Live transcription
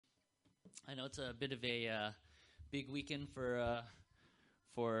I know it's a bit of a big weekend for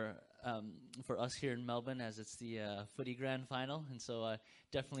for us here in Melbourne, as it's the Footy Grand Final, and so I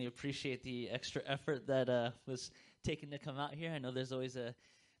definitely appreciate the extra effort that was taken to come out here. I know there's always a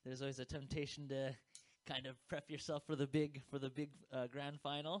temptation to kind of prep yourself for the big grand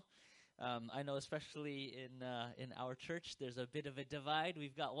final. I know, especially in our church, there's a bit of a divide.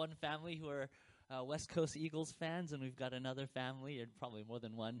 We've got one family who are West Coast Eagles fans, and we've got another family, and probably more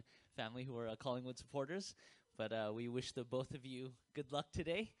than one family, who are Collingwood supporters. But we wish the both of you good luck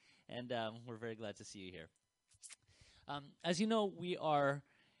today, and we're very glad to see you here. As you know, we are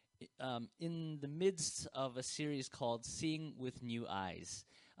in the midst of a series called Seeing with New Eyes.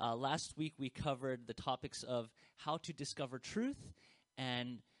 Last week we covered the topics of how to discover truth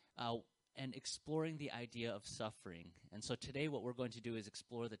and exploring the idea of suffering. And so today what we're going to do is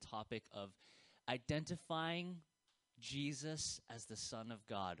explore the topic of identifying Jesus as the Son of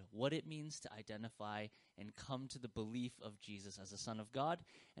God, what it means to identify and come to the belief of Jesus as the Son of God.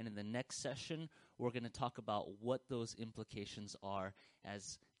 And in the next session, we're going to talk about what those implications are,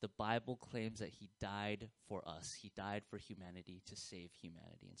 as the Bible claims that he died for us. He died for humanity to save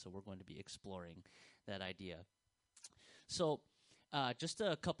humanity. And so we're going to be exploring that idea. So just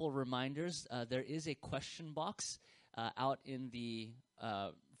a couple of reminders. There is a question box out in the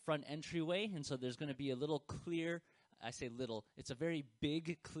front entryway. And so there's going to be a little clear, I say little, it's a very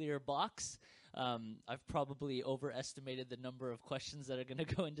big, clear box. I've probably overestimated the number of questions that are going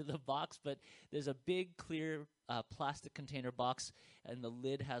to go into the box, but there's a big, clear plastic container box, and the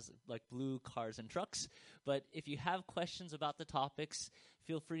lid has like blue cars and trucks. But if you have questions about the topics,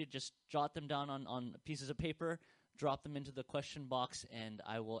 feel free to just jot them down on pieces of paper, drop them into the question box, and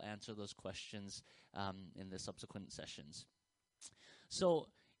I will answer those questions in the subsequent sessions. So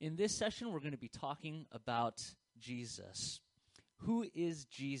in this session, we're going to be talking about Jesus. Who is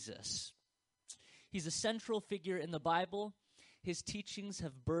Jesus? He's a central figure in the Bible. His teachings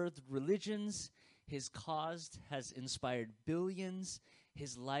have birthed religions. His cause has inspired billions.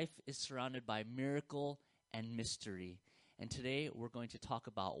 His life is surrounded by miracle and mystery. And today we're going to talk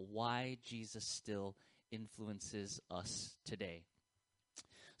about why Jesus still influences us today.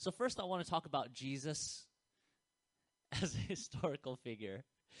 So first I want to talk about Jesus as a historical figure.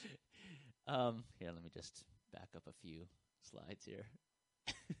 Here, let me just back up a few slides here.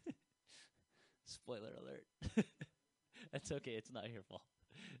 Spoiler alert. That's okay, it's not your fault.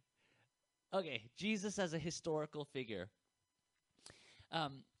 Okay, Jesus as a historical figure.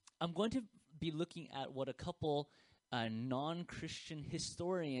 I'm going to be looking at what a couple non-Christian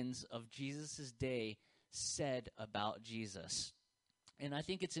historians of Jesus' day said about Jesus. And I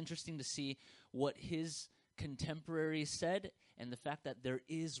think it's interesting to see what his contemporaries said, and the fact that there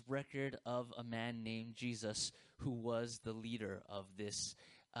is record of a man named Jesus who was the leader of this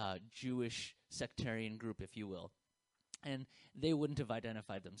Jewish sectarian group, if you will. And they wouldn't have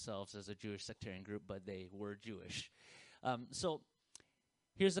identified themselves as a Jewish sectarian group, but they were Jewish. So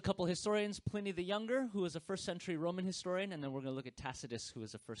here's a couple historians: Pliny the Younger, who was a first century Roman historian, and then we're going to look at Tacitus, who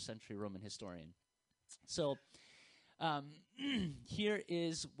was a first century Roman historian. So here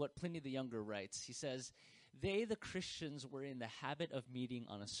is what Pliny the Younger writes. He says, "They, the Christians, were in the habit of meeting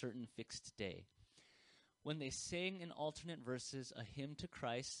on a certain fixed day, when they sang in alternate verses a hymn to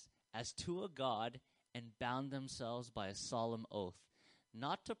Christ as to a God, and bound themselves by a solemn oath,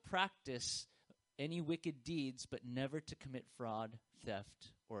 not to practice any wicked deeds, but never to commit fraud,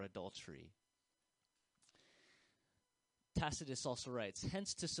 theft, or adultery." Tacitus also writes,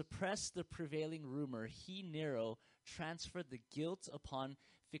 "Hence, to suppress the prevailing rumor, he, Nero, transferred the guilt upon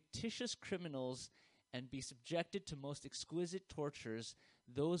fictitious criminals and be subjected to most exquisite tortures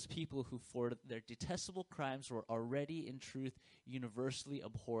those people who for their detestable crimes were already in truth universally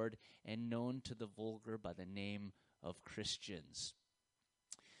abhorred and known to the vulgar by the name of Christians.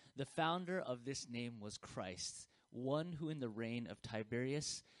 The founder of this name was Christ, one who in the reign of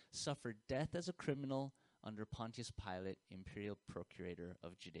Tiberius suffered death as a criminal under Pontius Pilate, imperial procurator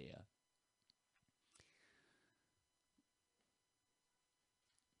of Judea."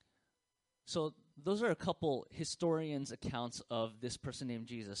 So those are a couple historians' accounts of this person named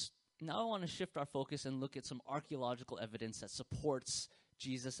Jesus. Now I want to shift our focus and look at some archaeological evidence that supports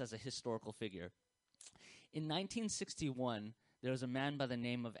Jesus as a historical figure. In 1961, there was a man by the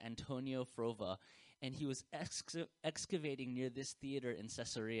name of Antonio Frova, and he was excavating near this theater in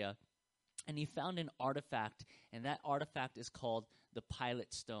Caesarea, and he found an artifact, and that artifact is called the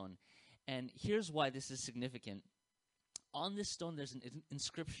Pilate Stone. And here's why this is significant. On this stone, there's an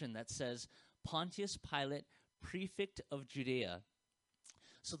inscription that says, "Pontius Pilate, prefect of Judea."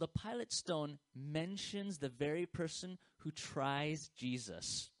 So the Pilate stone mentions the very person who tries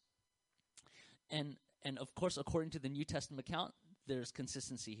Jesus. And of course, according to the New Testament account, there's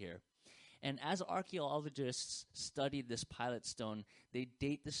consistency here. And as archaeologists studied this pilot stone, they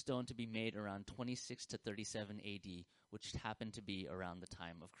date the stone to be made around 26 to 37 AD, which happened to be around the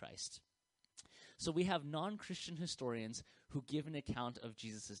time of Christ. So we have non-Christian historians who give an account of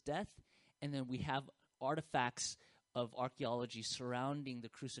Jesus' death, and then we have artifacts of archaeology surrounding the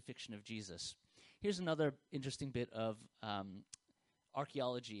crucifixion of Jesus. Here's another interesting bit of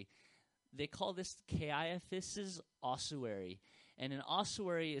archaeology. They call this Caiaphas' ossuary. And an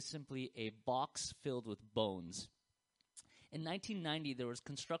ossuary is simply a box filled with bones. In 1990, there was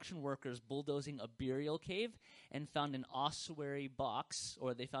construction workers bulldozing a burial cave and found an ossuary box,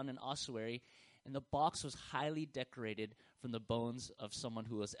 or they found an ossuary, and the box was highly decorated from the bones of someone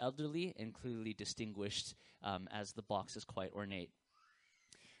who was elderly and clearly distinguished, as the box is quite ornate.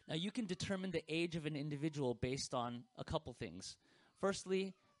 Now, you can determine the age of an individual based on a couple things.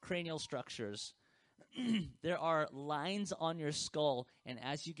 Firstly, cranial structures. There are lines on your skull, and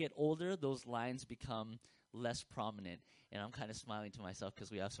as you get older, those lines become less prominent. And I'm kind of smiling to myself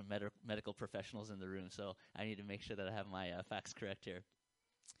because we have some medical professionals in the room, so I need to make sure that I have my facts correct here.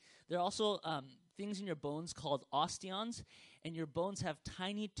 There are also things in your bones called osteons, and your bones have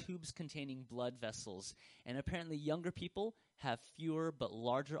tiny tubes containing blood vessels. And apparently younger people have fewer but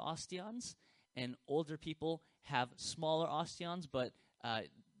larger osteons, and older people have smaller osteons, but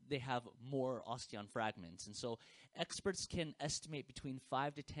they have more osteon fragments. And so experts can estimate between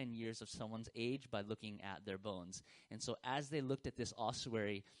 5 to 10 years of someone's age by looking at their bones. And so as they looked at this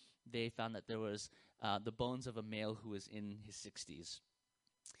ossuary, they found that there was the bones of a male who was in his 60s.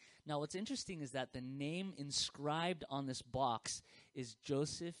 Now, what's interesting is that the name inscribed on this box is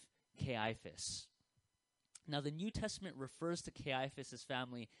Joseph Caiaphas. Now, the New Testament refers to Caiaphas'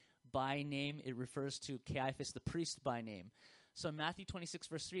 family by name. It refers to Caiaphas the priest by name. So in Matthew 26,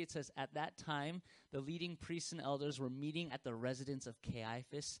 verse 3, it says, "At that time, the leading priests and elders were meeting at the residence of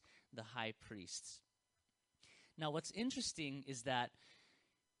Caiaphas, the high priest." Now, what's interesting is that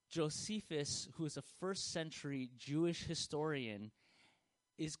Josephus, who is a first-century Jewish historian,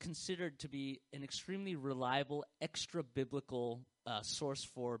 is considered to be an extremely reliable, extra-biblical source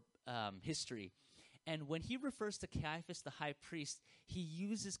for history. And when he refers to Caiaphas, the high priest, he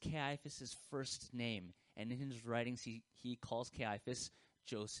uses Caiaphas' first name. And in his writings, he calls Caiaphas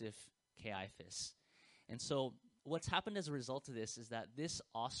Joseph Caiaphas. And so what's happened as a result of this is that this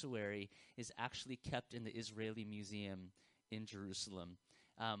ossuary is actually kept in the Israeli Museum in Jerusalem.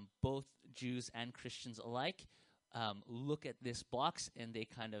 Both Jews and Christians alike look at this box, and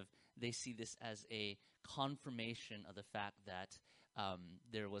they see this as a confirmation of the fact that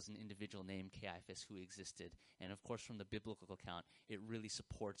there was an individual named Caiaphas who existed. And of course, from the biblical account, it really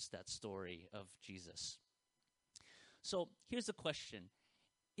supports that story of Jesus. So here's the question.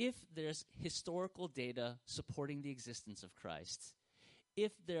 If there's historical data supporting the existence of Christ,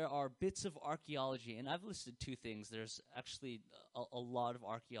 if there are bits of archaeology, and I've listed two things. There's actually a lot of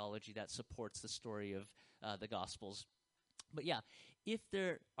archaeology that supports the story of the Gospels. But yeah, if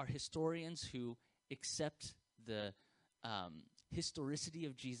there are historians who accept the historicity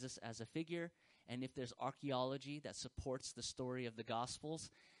of Jesus as a figure, and if there's archaeology that supports the story of the Gospels,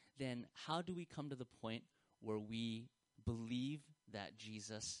 then how do we come to the point where we believe that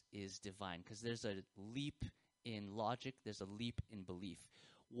Jesus is divine? Because there's a leap in logic, there's a leap in belief.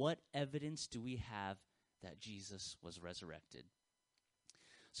 What evidence do we have that Jesus was resurrected?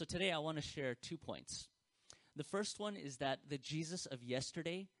 So today I want to share 2 points. The first one is that the Jesus of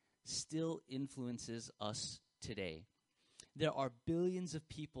yesterday still influences us today. There are billions of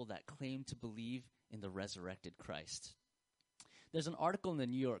people that claim to believe in the resurrected Christ. There's an article in the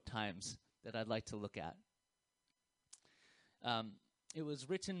New York Times that I'd like to look at. It was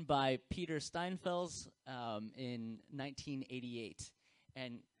written by Peter Steinfels in 1988.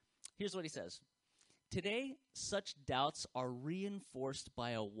 And here's what he says. Today, such doubts are reinforced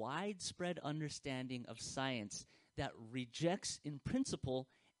by a widespread understanding of science that rejects, in principle,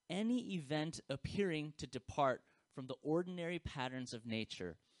 any event appearing to depart from the ordinary patterns of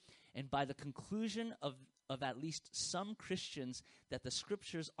nature, and by the conclusion of at least some Christians that the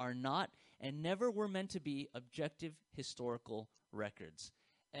scriptures are not and never were meant to be objective historical records.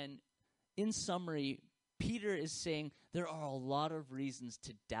 And in summary, Peter is saying there are a lot of reasons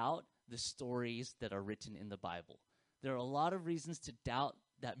to doubt the stories that are written in the Bible. There are a lot of reasons to doubt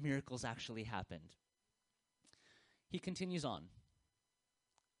that miracles actually happened. He continues on.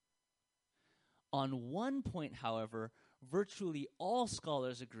 On one point, however, virtually all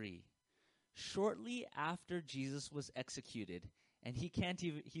scholars agree. Shortly after Jesus was executed, and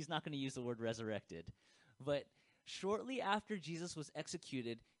he's not going to use the word resurrected, but Shortly after Jesus was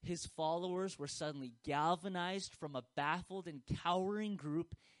executed, his followers were suddenly galvanized from a baffled and cowering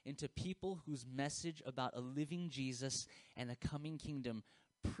group into people whose message about a living Jesus and a coming kingdom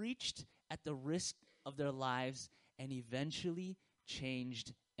preached at the risk of their lives and eventually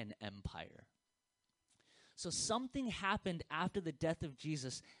changed an empire. So something happened after the death of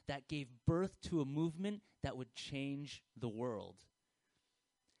Jesus that gave birth to a movement that would change the world.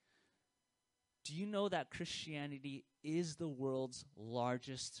 Do you know that Christianity is the world's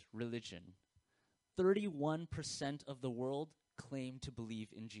largest religion? 31% of the world claim to believe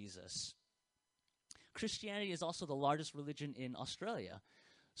in Jesus. Christianity is also the largest religion in Australia.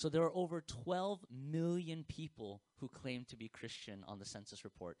 So there are over 12 million people who claim to be Christian on the census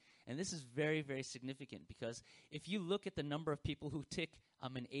report. And this is very, very significant because if you look at the number of people who tick,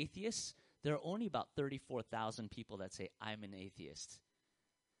 I'm an atheist, there are only about 34,000 people that say, I'm an atheist.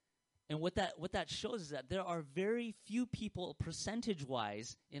 And what that shows is that there are very few people,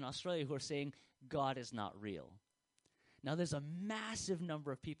 percentage-wise, in Australia who are saying God is not real. Now, there's a massive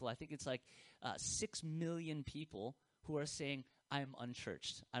number of people, I think it's like 6 million people, who are saying, I'm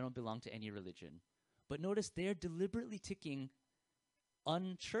unchurched. I don't belong to any religion. But notice they're deliberately ticking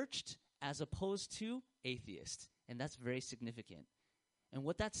unchurched as opposed to atheist. And that's very significant. And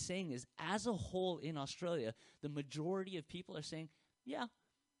what that's saying is, as a whole in Australia, the majority of people are saying, yeah,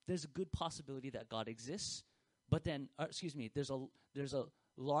 there's a good possibility that God exists, but then, there's a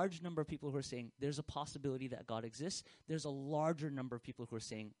large number of people who are saying there's a possibility that God exists. There's a larger number of people who are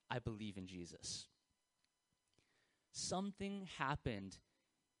saying, I believe in Jesus. Something happened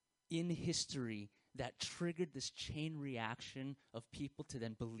in history that triggered this chain reaction of people to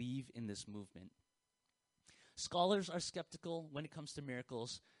then believe in this movement. Scholars are skeptical when it comes to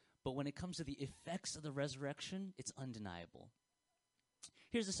miracles, but when it comes to the effects of the resurrection, it's undeniable.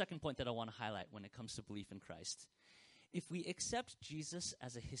 Here's the second point that I want to highlight when it comes to belief in Christ. If we accept Jesus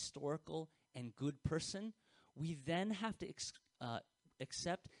as a historical and good person, we then have to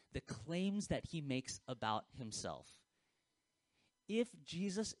accept the claims that he makes about himself. If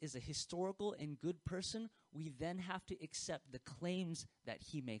Jesus is a historical and good person, we then have to accept the claims that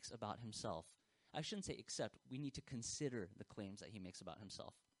he makes about himself. I shouldn't say accept, we need to consider the claims that he makes about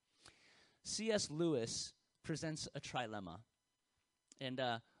himself. C.S. Lewis presents a trilemma. And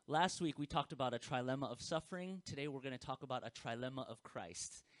last week we talked about a trilemma of suffering. Today we're going to talk about a trilemma of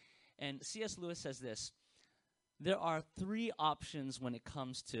Christ. And C.S. Lewis says this: there are three options when it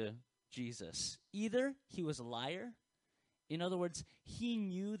comes to Jesus. Either he was a liar. In other words, he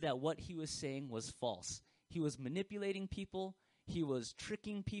knew that what he was saying was false. He was manipulating people, he was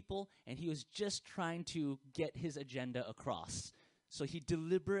tricking people, and he was just trying to get his agenda across. So he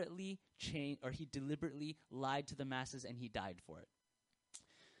deliberately lied to the masses and he died for it.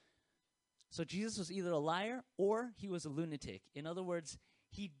 So Jesus was either a liar or he was a lunatic. In other words,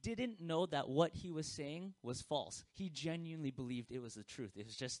 he didn't know that what he was saying was false. He genuinely believed it was the truth. It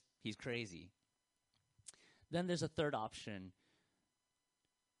was just, he's crazy. Then there's a third option.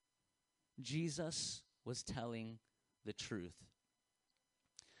 Jesus was telling the truth.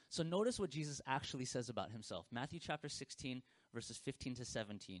 So notice what Jesus actually says about himself. Matthew chapter 16, verses 15 to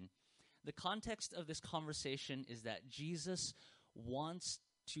 17. The context of this conversation is that Jesus wants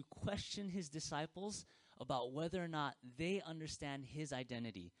to question his disciples about whether or not they understand his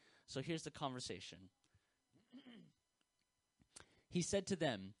identity. So here's the conversation. He said to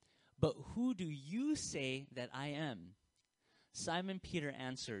them, "But who do you say that I am?" Simon Peter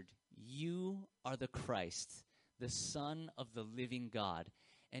answered, "You are the Christ, the Son of the living God."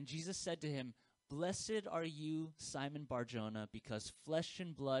 And Jesus said to him, "Blessed are you, Simon Bar-Jonah, because flesh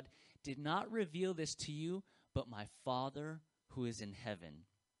and blood did not reveal this to you, but my Father who is in heaven."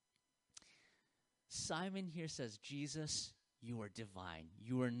 Simon here says, Jesus, you are divine.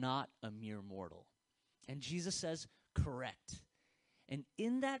 You are not a mere mortal. And Jesus says, correct. And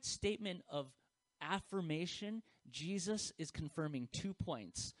in that statement of affirmation, Jesus is confirming 2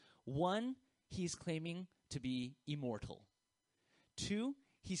 points. One, he's claiming to be immortal. Two,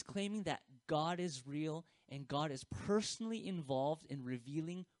 he's claiming that God is real and God is personally involved in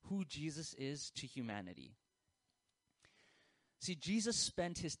revealing who Jesus is to humanity. See, Jesus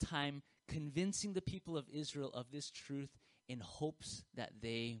spent his time convincing the people of Israel of this truth in hopes that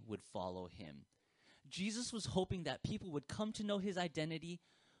they would follow him. Jesus was hoping that people would come to know his identity,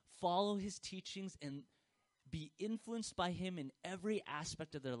 follow his teachings, and be influenced by him in every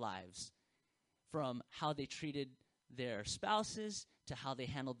aspect of their lives, from how they treated their spouses, to how they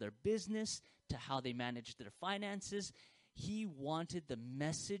handled their business, to how they managed their finances. He wanted the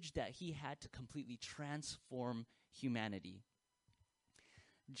message that he had to completely transform humanity.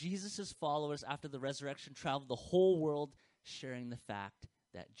 Jesus' followers after the resurrection traveled the whole world sharing the fact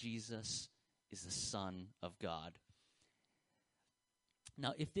that Jesus is the Son of God.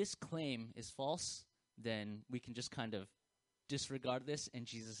 Now, if this claim is false, then we can just kind of disregard this, and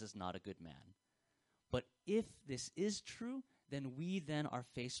Jesus is not a good man. But if this is true, then we then are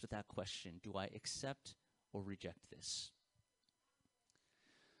faced with that question: do I accept or reject this?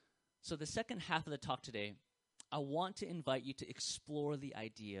 So the second half of the talk today, I want to invite you to explore the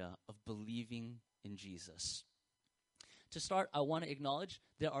idea of believing in Jesus. To start, I want to acknowledge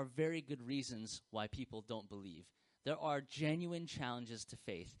there are very good reasons why people don't believe. There are genuine challenges to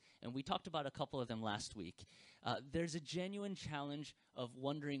faith, and we talked about a couple of them last week. There's a genuine challenge of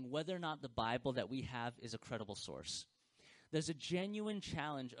wondering whether or not the Bible that we have is a credible source. There's a genuine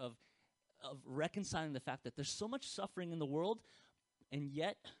challenge of reconciling the fact that there's so much suffering in the world, and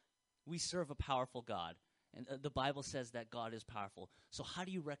yet we serve a powerful God. And the Bible says that God is powerful. So how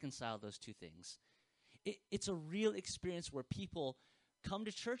do you reconcile those two things? It's a real experience where people come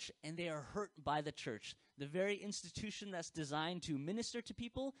to church and they are hurt by the church. The very institution that's designed to minister to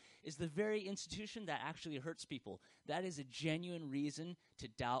people is the very institution that actually hurts people. That is a genuine reason to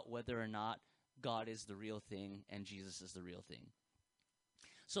doubt whether or not God is the real thing and Jesus is the real thing.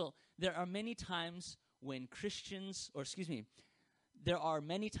 So there are many times when there are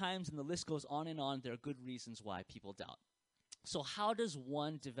many times, and the list goes on and on, there are good reasons why people doubt. So how does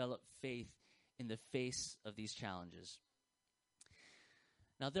one develop faith in the face of these challenges?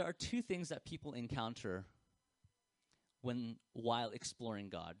 Now, there are two things that people encounter while exploring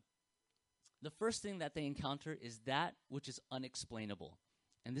God. The first thing that they encounter is that which is unexplainable.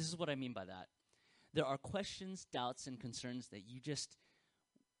 And this is what I mean by that. There are questions, doubts, and concerns that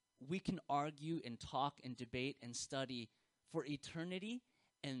we can argue and talk and debate and study for eternity,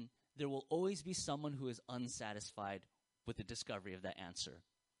 and there will always be someone who is unsatisfied with the discovery of that answer.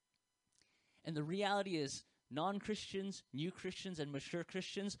 And the reality is, non-Christians, new Christians, and mature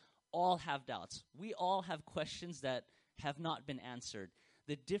Christians all have doubts. We all have questions that have not been answered.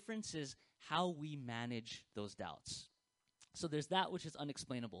 The difference is how we manage those doubts. So there's that which is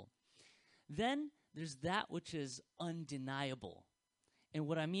unexplainable. Then there's that which is undeniable. And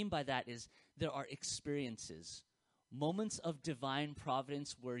what I mean by that is there are experiences, moments of divine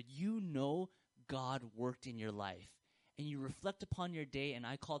providence where you know God worked in your life. And you reflect upon your day, and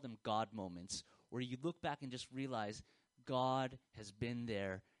I call them God moments, where you look back and just realize God has been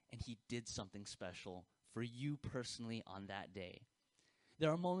there and he did something special for you personally on that day.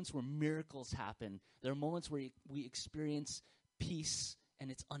 There are moments where miracles happen. There are moments where we experience peace and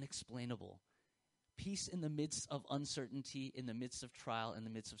it's unexplainable. Peace in the midst of uncertainty, in the midst of trial, in the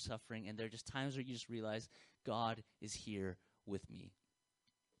midst of suffering, and there are just times where you just realize God is here with me.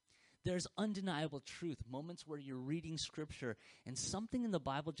 There's undeniable truth, moments where you're reading scripture and something in the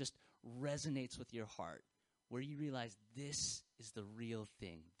Bible just resonates with your heart, where you realize this is the real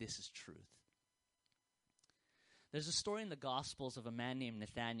thing, this is truth. There's a story in the Gospels of a man named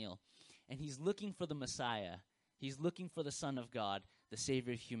Nathanael, and he's looking for the Messiah. He's looking for the Son of God, the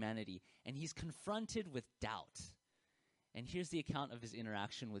Savior of humanity, and he's confronted with doubt. And here's the account of his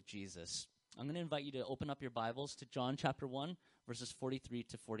interaction with Jesus. I'm going to invite you to open up your Bibles to John chapter 1, verses 43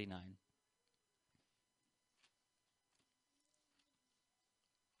 to 49.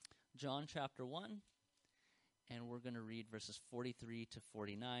 John chapter 1, and we're going to read verses 43 to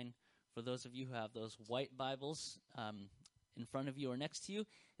 49. For those of you who have those white Bibles in front of you or next to you,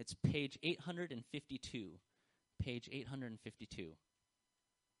 it's page 852. Page 852.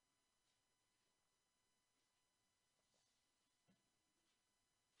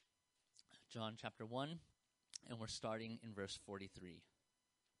 John chapter 1, and we're starting in verse 43.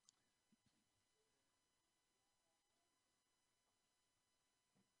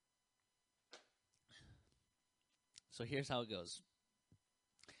 So here's how it goes.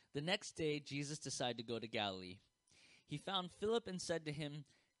 The next day, Jesus decided to go to Galilee. He found Philip and said to him,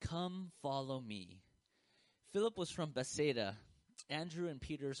 "Come, follow me." Philip was from Bethsaida, Andrew and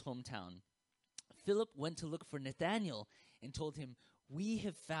Peter's hometown. Philip went to look for Nathanael and told him, "We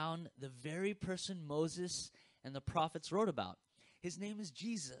have found the very person Moses and the prophets wrote about. His name is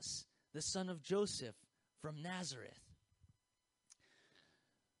Jesus, the son of Joseph from Nazareth."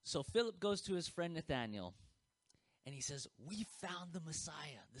 So Philip goes to his friend Nathanael, and he says, "We found the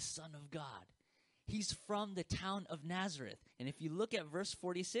Messiah, the Son of God. He's from the town of Nazareth." And if you look at verse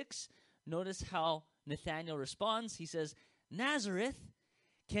 46, notice how Nathanael responds. He says, "Nazareth?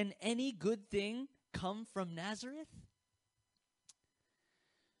 Can any good thing come from Nazareth?"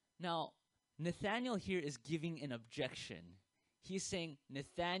 Now, Nathanael here is giving an objection. He's saying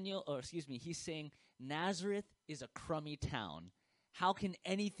Nazareth is a crummy town. How can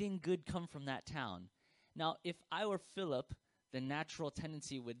anything good come from that town? Now, if I were Philip, the natural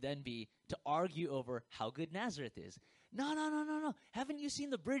tendency would then be to argue over how good Nazareth is. No, no, no, no, no. Haven't you seen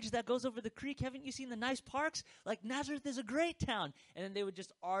the bridge that goes over the creek? Haven't you seen the nice parks? Like, Nazareth is a great town. And then they would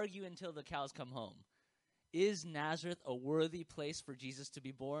just argue until the cows come home. Is Nazareth a worthy place for Jesus to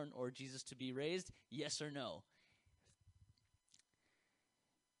be born or Jesus to be raised? Yes or no?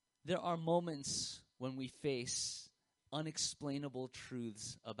 There are moments when we face unexplainable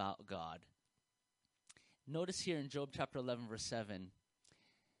truths about God. Notice here in Job chapter 11, verse 7,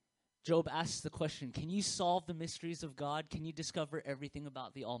 Job asks the question, can you solve the mysteries of God? Can you discover everything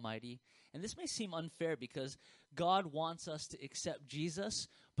about the Almighty? And this may seem unfair because God wants us to accept Jesus,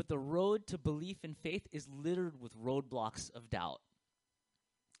 but the road to belief and faith is littered with roadblocks of doubt.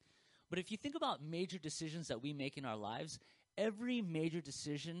 But if you think about major decisions that we make in our lives, every major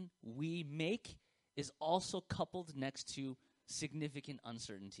decision we make is also coupled next to significant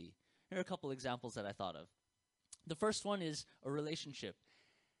uncertainty. Here are a couple examples that I thought of. The first one is a relationship.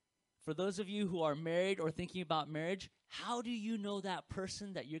 For those of you who are married or thinking about marriage, how do you know that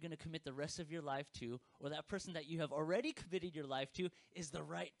person that you're going to commit the rest of your life to, or that person that you have already committed your life to, is the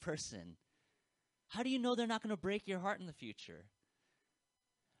right person? How do you know they're not going to break your heart in the future?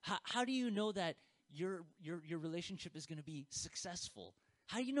 How do you know that your relationship is going to be successful?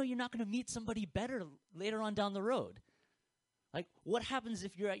 How do you know you're not going to meet somebody better later on down the road? Like, what happens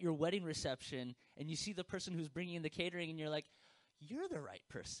if you're at your wedding reception and you see the person who's bringing in the catering and you're like, you're the right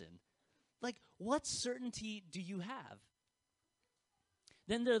person? Like, what certainty do you have?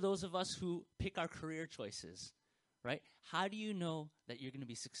 Then there are those of us who pick our career choices, right? How do you know that you're going to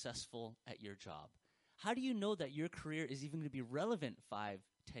be successful at your job? How do you know that your career is even going to be relevant 5,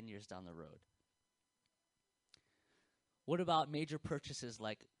 10 years down the road? What about major purchases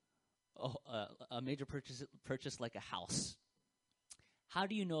like a major purchase like a house? How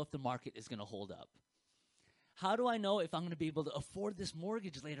do you know if the market is going to hold up? How do I know if I'm going to be able to afford this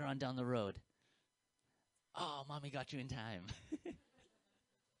mortgage later on down the road? Oh, mommy got you in time.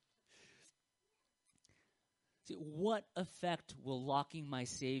 See, what effect will locking my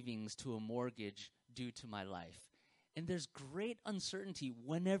savings to a mortgage do to my life? And there's great uncertainty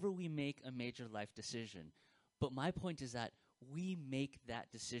whenever we make a major life decision. But my point is that we make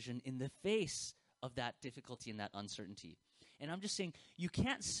that decision in the face of that difficulty and that uncertainty. And I'm just saying, you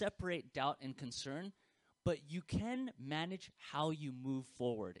can't separate doubt and concern, but you can manage how you move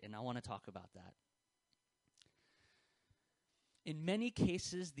forward. And I want to talk about that. In many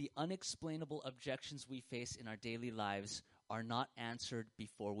cases, the unexplainable objections we face in our daily lives are not answered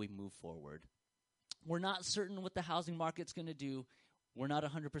before we move forward. We're not certain what the housing market's going to do. We're not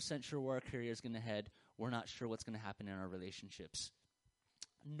 100% sure where our career is going to head. We're not sure what's going to happen in our relationships.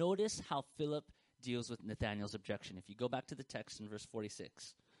 Notice how Philip deals with Nathanael's objection. If you go back to the text in verse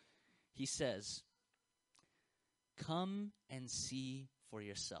 46, he says, "Come and see for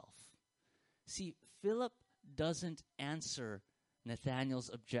yourself." See, Philip doesn't answer Nathanael's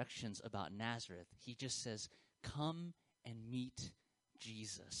objections about Nazareth. He just says, "Come and meet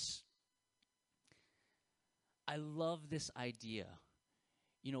Jesus." I love this idea.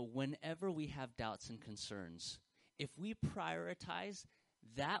 You know, whenever we have doubts and concerns, if we prioritize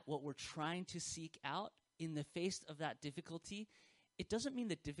that, what we're trying to seek out in the face of that difficulty, it doesn't mean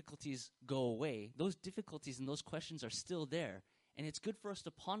that difficulties go away. Those difficulties and those questions are still there. And it's good for us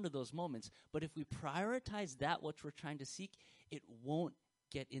to ponder those moments. But if we prioritize that which we're trying to seek, it won't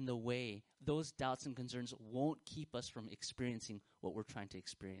get in the way. Those doubts and concerns won't keep us from experiencing what we're trying to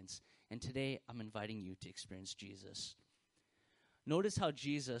experience. And today, I'm inviting you to experience Jesus. Notice how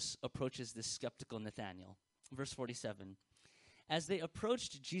Jesus approaches this skeptical Nathanael. Verse 47. As they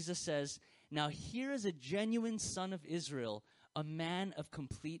approached, Jesus says, "Now here is a genuine son of Israel, a man of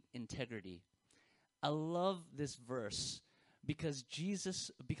complete integrity." I love this verse because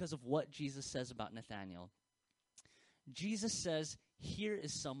of what Jesus says about Nathanael. Jesus says, here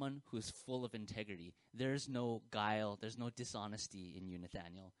is someone who is full of integrity. There's no guile, there's no dishonesty in you,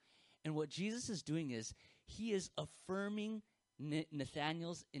 Nathanael. And what Jesus is doing is, he is affirming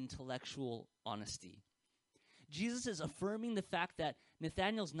Nathanael's intellectual honesty. Jesus is affirming the fact that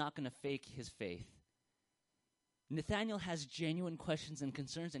Nathanael's not going to fake his faith. Nathanael has genuine questions and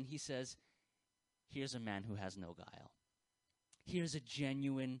concerns, and he says, here's a man who has no guile. Here's a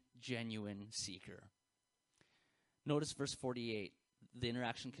genuine seeker. Notice verse 48. The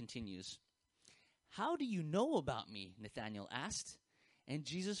interaction continues. "How do you know about me?" Nathanael asked. And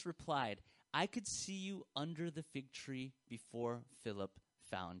Jesus replied, "I could see you under the fig tree before Philip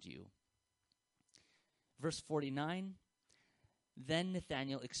found you." Verse 49, then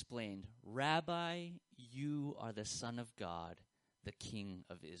Nathanael explained, "Rabbi, you are the Son of God. the King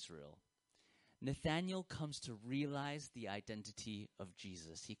of Israel. Nathanael comes to realize the identity of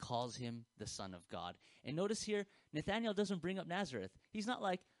Jesus. He calls him the Son of God. And notice here, Nathanael doesn't bring up Nazareth. He's not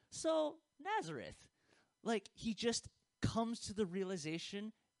like, so Nazareth. Like, he just comes to the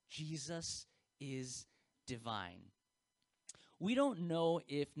realization Jesus is divine. We don't know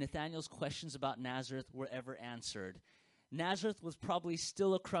if Nathanael's questions about Nazareth were ever answered. Nazareth was probably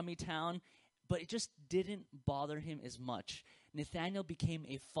still a crummy town, but it just didn't bother him as much. Nathanael became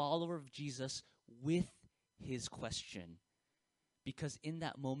a follower of Jesus with his question, because in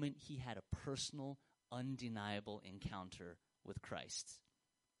that moment he had a personal, undeniable encounter with Christ.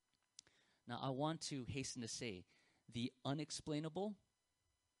 Now, I want to hasten to say, the unexplainable,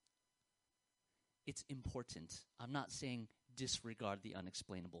 it's important. I'm not saying disregard the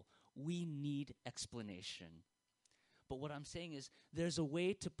unexplainable. We need explanation. But what I'm saying is there's a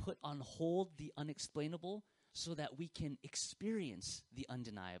way to put on hold the unexplainable so that we can experience the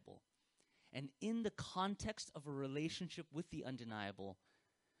undeniable. And in the context of a relationship with the undeniable,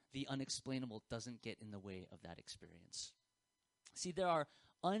 the unexplainable doesn't get in the way of that experience. See, there are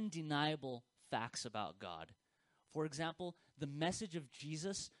undeniable facts about God. For example, the message of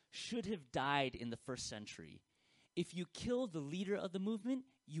Jesus should have died in the first century. If you kill the leader of the movement,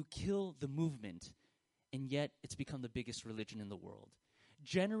 you kill the movement. And yet, it's become the biggest religion in the world.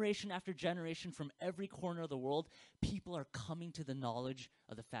 Generation after generation from every corner of the world, people are coming to the knowledge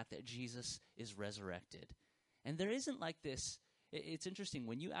of the fact that Jesus is resurrected. And there isn't like this. It's interesting.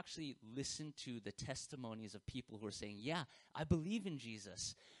 When you actually listen to the testimonies of people who are saying, yeah, I believe in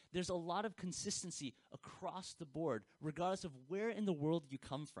Jesus, there's a lot of consistency across the board, regardless of where in the world you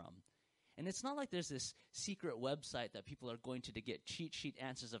come from. And it's not like there's this secret website that people are going to get cheat sheet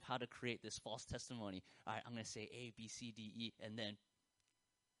answers of how to create this false testimony. All right, I'm going to say A, B, C, D, E, and then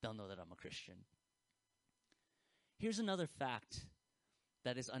they'll know that I'm a Christian. Here's another fact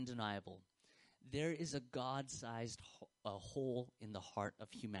that is undeniable. There is a God-sized hole in the heart of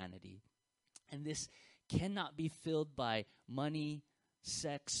humanity. And this cannot be filled by money,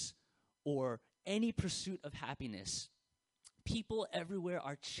 sex, or any pursuit of happiness. People everywhere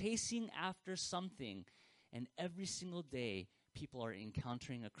are chasing after something, and every single day, people are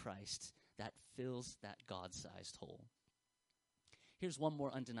encountering a Christ that fills that God-sized hole. Here's one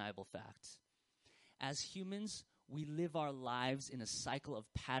more undeniable fact. As humans, we live our lives in a cycle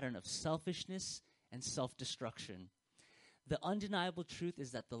of pattern of selfishness and self-destruction. The undeniable truth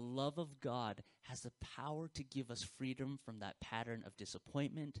is that the love of God has the power to give us freedom from that pattern of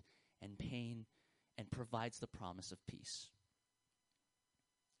disappointment and pain and provides the promise of peace.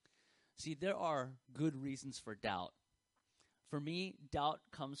 See, there are good reasons for doubt. For me, doubt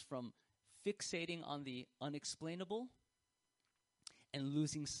comes from fixating on the unexplainable and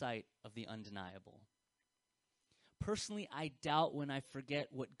losing sight of the undeniable. Personally, I doubt when I forget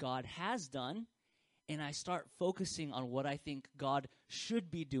what God has done and I start focusing on what I think God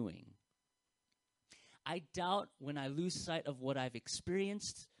should be doing. I doubt when I lose sight of what I've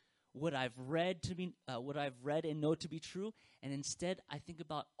experienced, what I've read and know to be true, and instead I think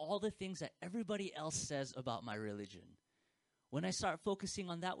about all the things that everybody else says about my religion. When I start focusing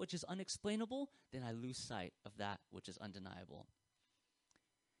on that which is unexplainable, then I lose sight of that which is undeniable.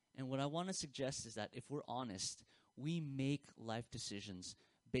 And what I want to suggest is that if we're honest, we make life decisions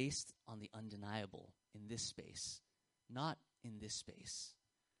based on the undeniable in this space, not in this space.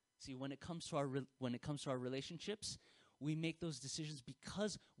 See, when it comes to our relationships, we make those decisions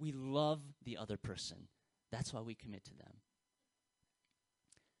because we love the other person. That's why we commit to them.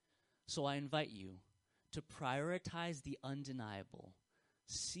 So I invite you to prioritize the undeniable.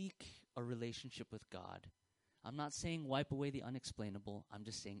 Seek a relationship with God. I'm not saying wipe away the unexplainable. I'm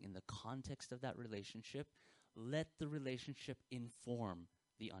just saying in the context of that relationship, let the relationship inform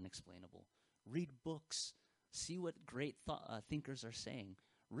the unexplainable. Read books. See what great thinkers are saying.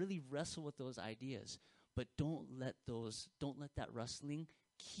 Really wrestle with those ideas. But don't let that wrestling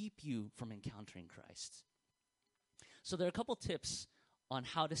keep you from encountering Christ. So there are a couple tips on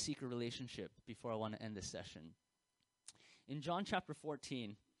how to seek a relationship before I want to end this session. In John chapter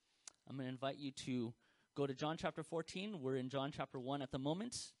 14, I'm going to invite you to go to John chapter 14. We're in John chapter 1 at the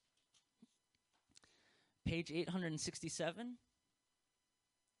moment. Page 867.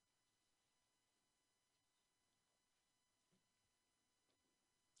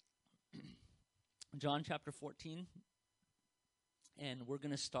 John chapter 14, and we're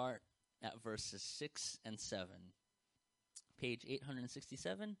going to start at verses 6 and 7. Page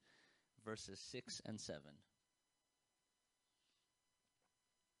 867, verses 6 and 7.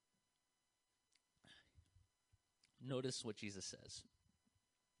 Notice what Jesus says.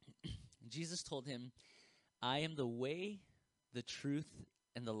 Jesus told him, I am the way, the truth,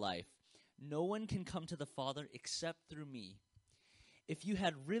 and the life. No one can come to the Father except through me. If you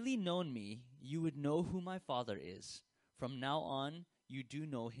had really known me, you would know who my Father is. From now on, you do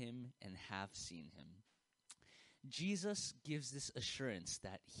know him and have seen him. Jesus gives this assurance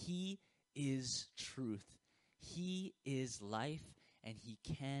that he is truth. He is life, and he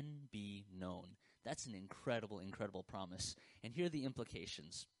can be known. That's an incredible, incredible promise. And here are the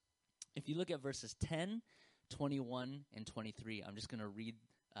implications. If you look at verses 10, 21, and 23, I'm just going to read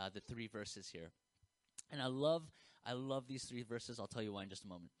the three verses here. And I love these three verses. I'll tell you why in just a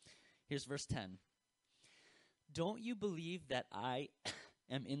moment. Here's verse 10. Don't you believe that I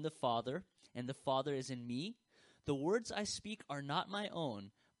am in the Father, and the Father is in me? The words I speak are not my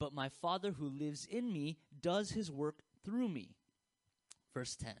own, but my Father who lives in me does his work through me.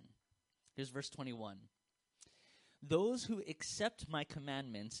 Verse 10. Here's verse 21. Those who accept my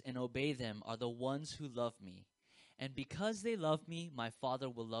commandments and obey them are the ones who love me. And because they love me, my Father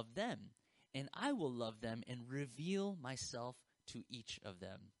will love them, and I will love them and reveal myself to each of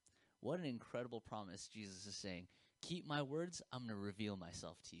them. What an incredible promise Jesus is saying. Keep my words, I'm going to reveal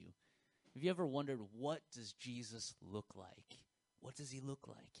myself to you. Have you ever wondered, what does Jesus look like? What does he look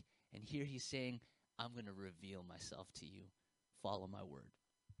like? And here he's saying, I'm going to reveal myself to you. Follow my word.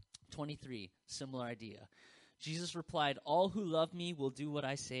 23, similar idea. Jesus replied, all who love me will do what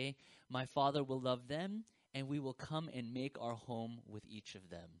I say. My Father will love them, and we will come and make our home with each of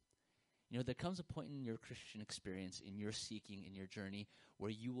them. You know, there comes a point in your Christian experience, in your seeking, in your journey,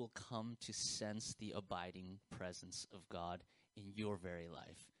 where you will come to sense the abiding presence of God in your very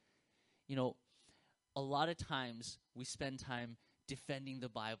life. You know, a lot of times we spend time defending the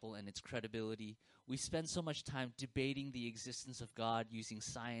Bible and its credibility. We spend so much time debating the existence of God using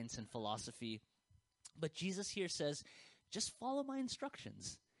science and philosophy. But Jesus here says, just follow my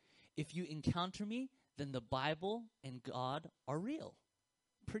instructions. If you encounter me, then the Bible and God are real.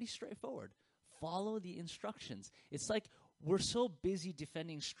 Pretty straightforward. Follow the instructions. It's like we're so busy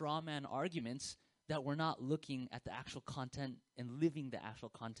defending straw man arguments that we're not looking at the actual content and living the actual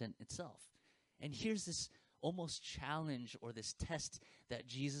content itself. And here's this almost challenge or this test that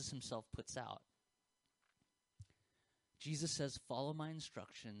Jesus himself puts out. Jesus says, follow my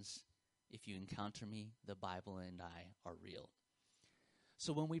instructions. If you encounter me, the Bible and I are real.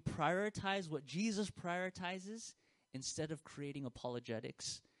 So when we prioritize what Jesus prioritizes, instead of creating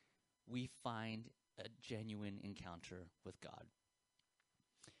apologetics, we find a genuine encounter with God.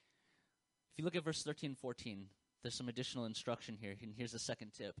 If you look at verse 13 and 14, there's some additional instruction here, and here's the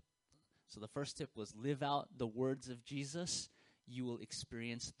second tip. So the first tip was live out the words of Jesus, you will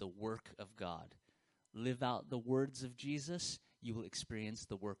experience the work of God. Live out the words of Jesus, you will experience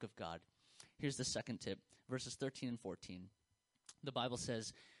the work of God. Here's the second tip, verses 13 and 14. The Bible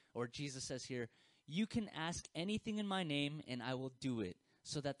says, or Jesus says here, you can ask anything in my name and I will do it,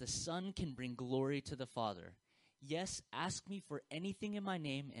 so that the Son can bring glory to the Father. Yes, ask me for anything in my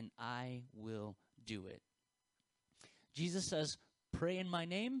name and I will do it. Jesus says, pray in my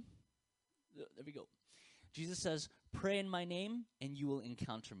name. There we go. Jesus says, pray in my name and you will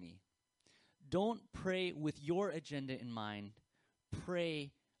encounter me. Don't pray with your agenda in mind.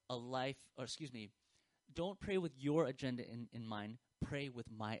 Don't pray with your agenda in mind. Pray with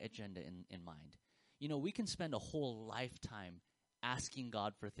my agenda in mind. You know, we can spend a whole lifetime asking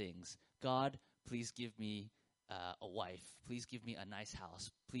God for things. God, please give me a wife. Please give me a nice house.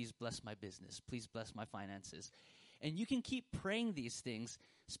 Please bless my business. Please bless my finances. And you can keep praying these things,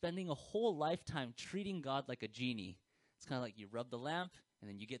 spending a whole lifetime treating God like a genie. It's kind of like you rub the lamp, and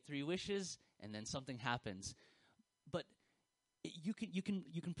then you get 3 wishes, and then something happens. But you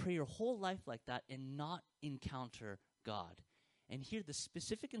can pray your whole life like that and not encounter God. And here the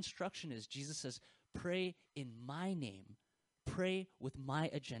specific instruction is, Jesus says, pray in my name. Pray with my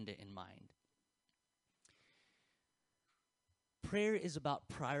agenda in mind. Prayer is about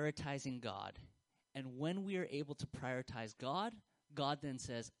prioritizing God. And when we are able to prioritize God, God then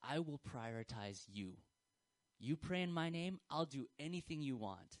says, I will prioritize you. You pray in my name, I'll do anything you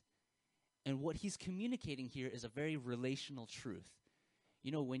want. And what he's communicating here is a very relational truth.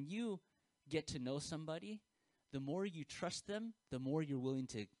 You know, when you get to know somebody, the more you trust them, the more you're willing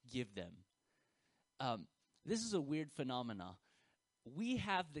to give them. This is a weird phenomena. We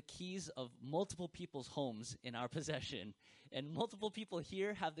have the keys of multiple people's homes in our possession, and multiple people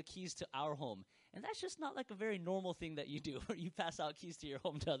here have the keys to our home. And that's just not like a very normal thing that you do, where you pass out keys to your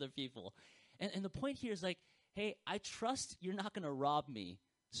home to other people. And the point here is like, hey, I trust you're not going to rob me,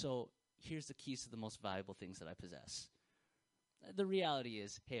 so here's the keys to the most valuable things that I possess. The reality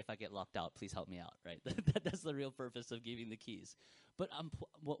is, hey, if I get locked out, please help me out, right? That's the real purpose of giving the keys. But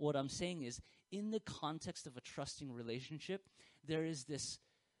what I'm saying is, in the context of a trusting relationship, there is this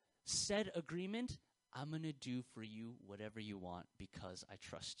said agreement, I'm going to do for you whatever you want because I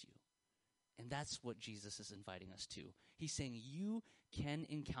trust you. And that's what Jesus is inviting us to. He's saying, you can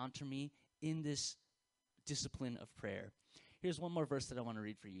encounter me in this discipline of prayer. Here's one more verse that I want to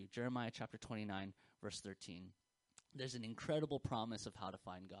read for you. Jeremiah chapter 29, verse 13. There's an incredible promise of how to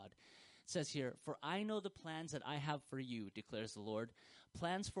find God. It says here, for I know the plans that I have for you, declares the Lord,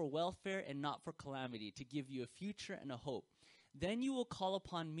 plans for welfare and not for calamity, to give you a future and a hope. Then you will call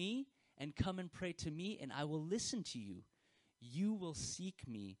upon me and come and pray to me, and I will listen to you. You will seek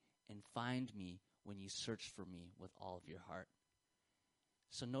me and find me when you search for me with all of your heart.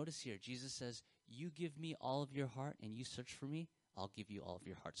 So notice here, Jesus says, you give me all of your heart and you search for me, I'll give you all of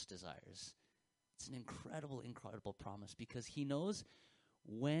your heart's desires. It's an incredible, incredible promise because he knows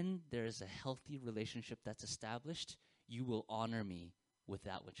when there is a healthy relationship that's established, you will honor me with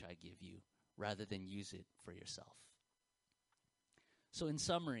that which I give you rather than use it for yourself. So in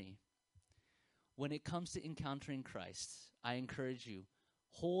summary, when it comes to encountering Christ, I encourage you,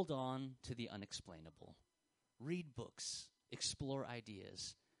 hold on to the unexplainable. Read books, explore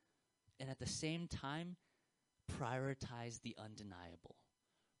ideas, and at the same time, prioritize the undeniable.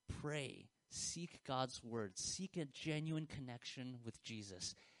 Pray, seek God's word, seek a genuine connection with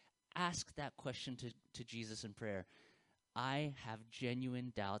Jesus. Ask that question to Jesus in prayer. I have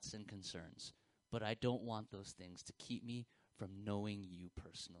genuine doubts and concerns, but I don't want those things to keep me from knowing you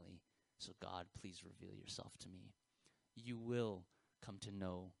personally. So God, please reveal yourself to me. You will come to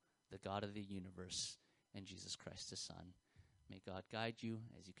know the God of the universe and Jesus Christ, his Son. May God guide you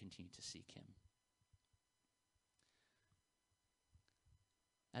as you continue to seek him.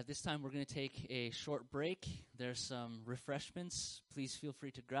 At this time, we're going to take a short break. There's some refreshments. Please feel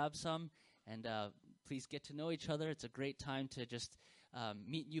free to grab some, and please get to know each other. It's a great time to just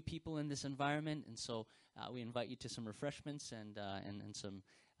meet new people in this environment, and so we invite you to some refreshments and some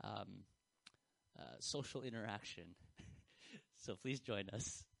social interaction. So please join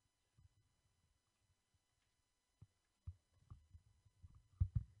us.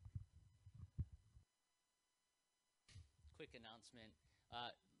 Quick announcement.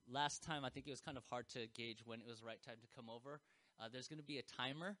 Last time, I think it was kind of hard to gauge when it was the right time to come over. There's going to be a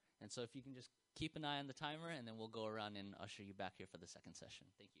timer, and so if you can just keep an eye on the timer, and then we'll go around and usher you back here for the second session.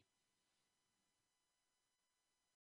 Thank you.